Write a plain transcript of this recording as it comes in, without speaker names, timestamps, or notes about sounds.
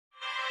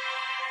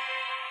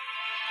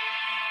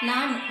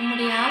நான்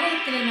உம்முடைய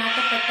ஆலயத்திலே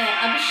நாட்டப்பட்ட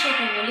அபிஷேக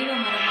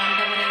ஒலிவமரம்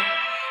ஆண்டவரே,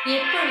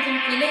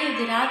 எப்பொழுதும்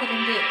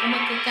இலையுதிராதிருந்து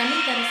உமக்கு கனி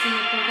தர செய்ய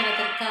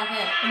போகிறதற்காக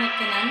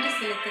உமக்கு நன்றி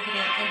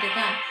செலுத்துகிறேன்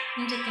என்றுதான்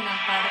இன்றைக்கு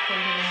நாம்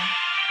பாடப்போகிறோம்.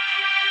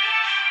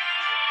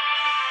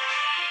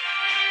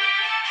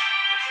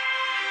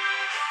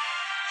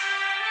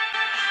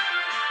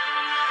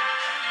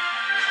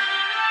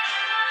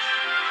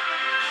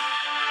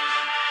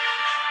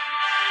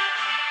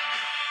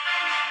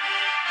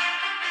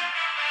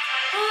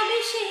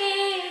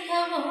 அபிஷேக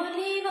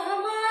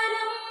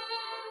ஒலிவமரம்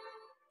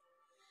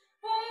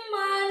உம்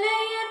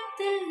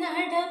ஆலயத்தில்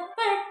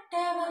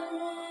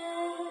நடப்பட்டவள்,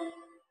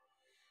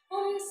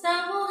 உம்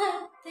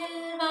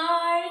சமூகத்தில்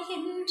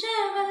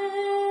வாழ்கின்றவள்,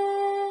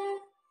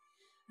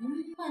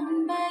 உம்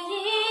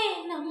அன்பையே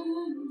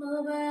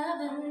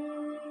நம்புபவள்.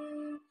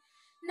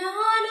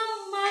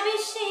 நானும்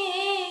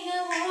அபிஷேக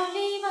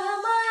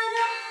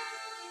ஒலிவமரம்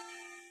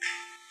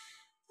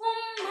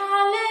உம்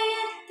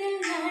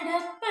ஆலயத்தில்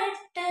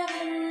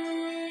நடப்பட்டவள்,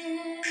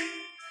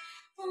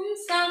 உம்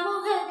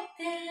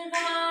சமூகத்தில்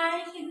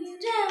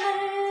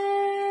வாழ்கின்றவள்,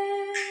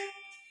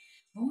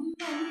 உம்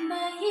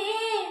அன்பையே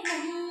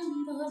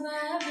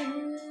நம்புபவள்.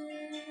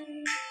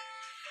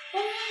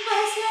 உம்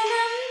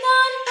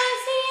வசனம்தான்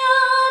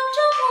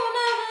பசியாற்றும்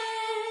உணவு,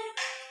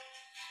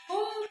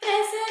 உம்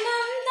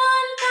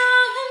பிரசனம்தான்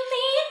தாகம்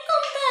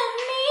தீர்க்கும்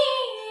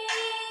தண்ணீர்.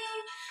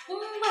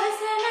 உம்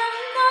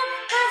வசனம்தான்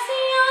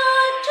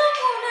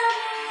பசியாற்றும்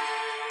உணவு,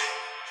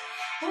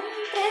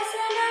 உம்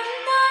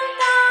பிரசனம்தான்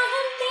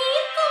தாகம்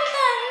தீர்க்கும்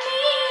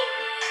தண்ணீர்.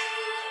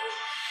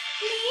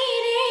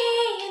 நீரே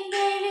என்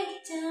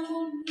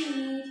வெளிச்சமும்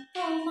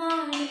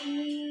நீர்ப்புமானீர்,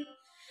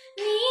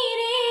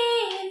 நீரே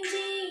என்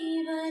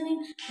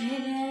ஜீவனின்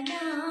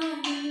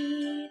பலனானீர்,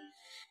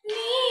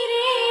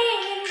 நீரே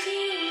என்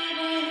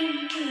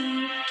ஜீவனின்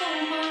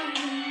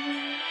நீர்ப்புமானீர்,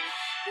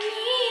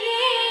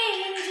 நீரே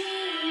என்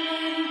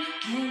ஜீவனின்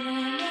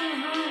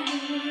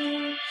பலனானீர்.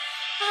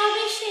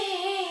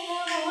 அபிஷேக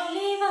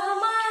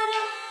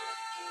ஒலிவமரம்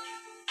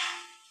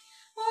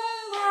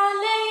உம்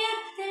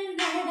ஆலயத்தில்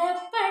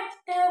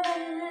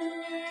நடப்பட்டவள்,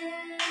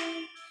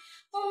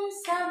 உம்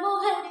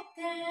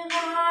சமூகத்தில்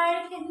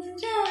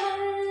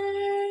வாழ்கின்றவள்,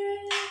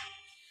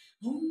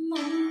 உம்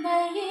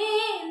அன்பையே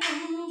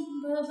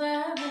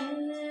நம்புபவள்.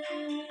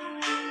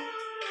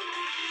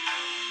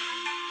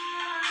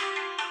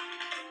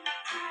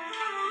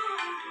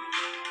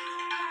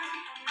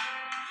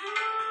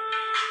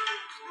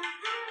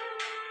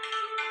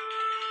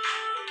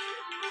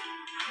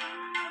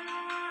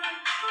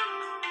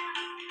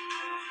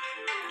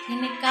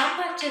 என்னை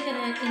காப்பாற்றுகிற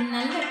என்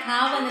நல்ல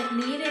காவலர்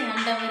நீரே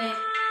ஆண்டவரே.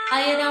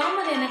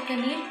 அயராமல் எனக்கு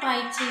நீர்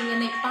பாய்ச்சி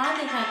என்னை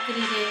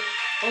பாதுகாக்கிறீரே.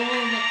 ஓ,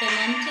 உமக்கு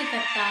நன்றி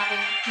கர்த்தாவே,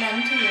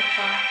 நன்றி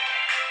அப்பா.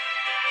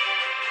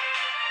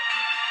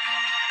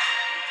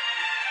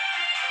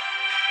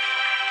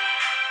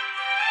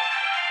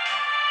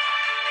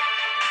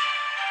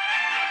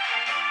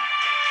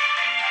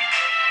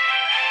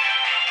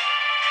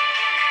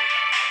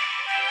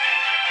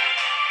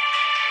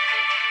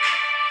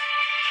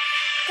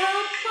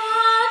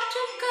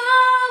 காப்பாற்றும்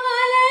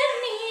காவலர்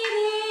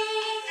நீரே,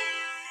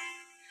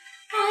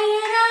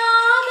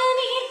 அயராத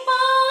நீர்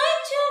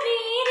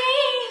பாய்ச்சுவீரே.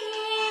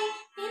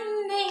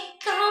 என்னை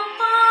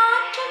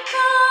காப்பாற்றும்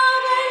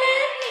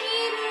காவலர்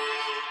நீரே,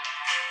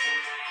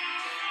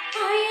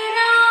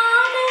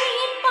 அயராத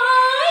நீர்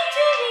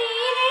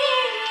பாய்ச்சுவீரே.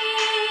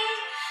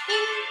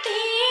 என்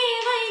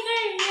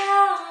தேவைகள்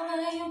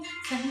யாவையும்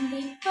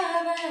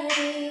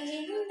சந்திப்பவரே,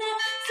 இந்த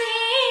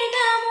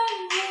சேதமும்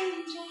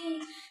இன்றி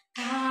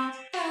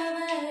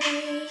காப்பவரே.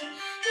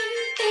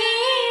 என்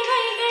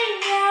தேவைகள்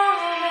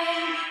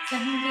யாவையும்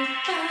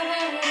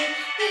சந்திப்பவரே,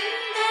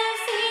 இந்த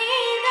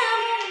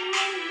சேதமும்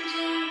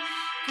இன்றி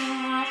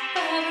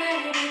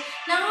காப்பவரே.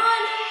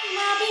 நானும்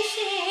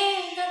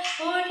அபிஷேக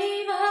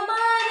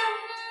ஒலிவமரம்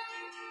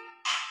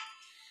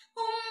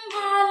உம்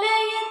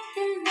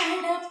ஆலயத்தில்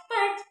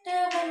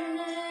நடப்பட்டவள்,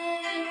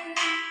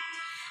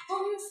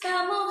 உம்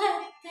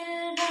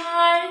சமூகத்தில்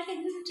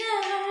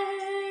வாழ்கின்றவள்,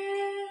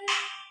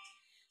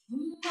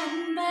 உம்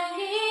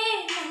அன்பையே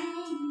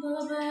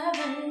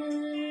நம்புபவள்.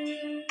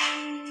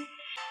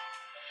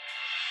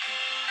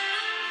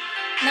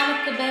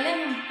 நமக்கு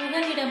பலனும்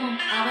புகலிடமும்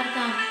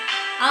அவர்தான்.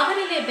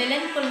 அவரிலே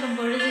பலன் கொள்ளும்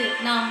பொழுது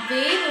நாம்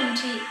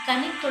வேரொன்றி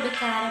கனி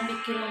கொடுக்க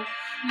ஆரம்பிக்கிறோம்,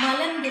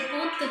 மலர்ந்து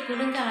பூத்து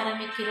குலுங்க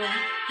ஆரம்பிக்கிறோம்.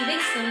 இதை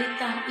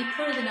சொல்லித்தான்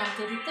இப்பொழுது நாம்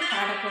துதித்து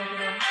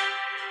பாடப்போகிறோம்.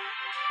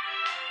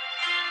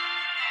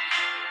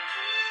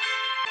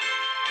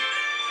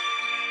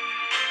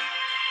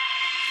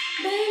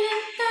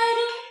 பலன்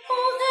தரும்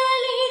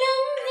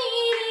புகலிடம்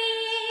நீரே,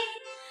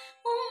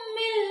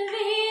 உம்மில்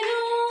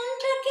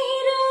வேரூன்ற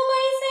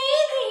கிருபை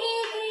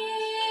செய்தீரே.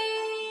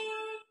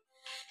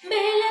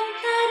 பலன்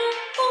தரும்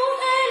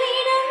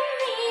புகலிடம்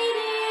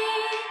நீரே,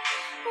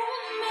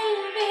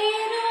 உம்மில்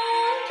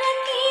வேரூன்ற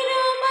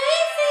கிருபை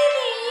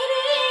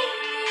செய்தீரே.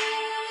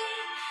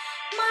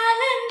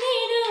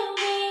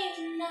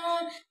 மலர்ந்திடுவேன்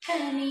நான்,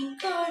 கனி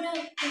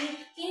கொடுப்பேன்,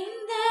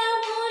 இந்த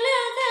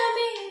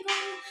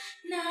உலகமெங்கும்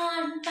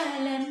நான்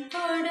பலன்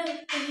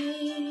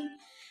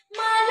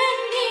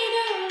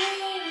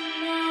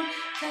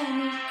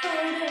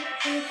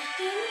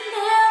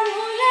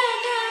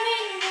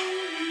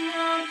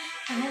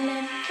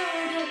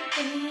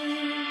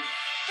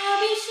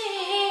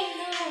அபிஷேகம்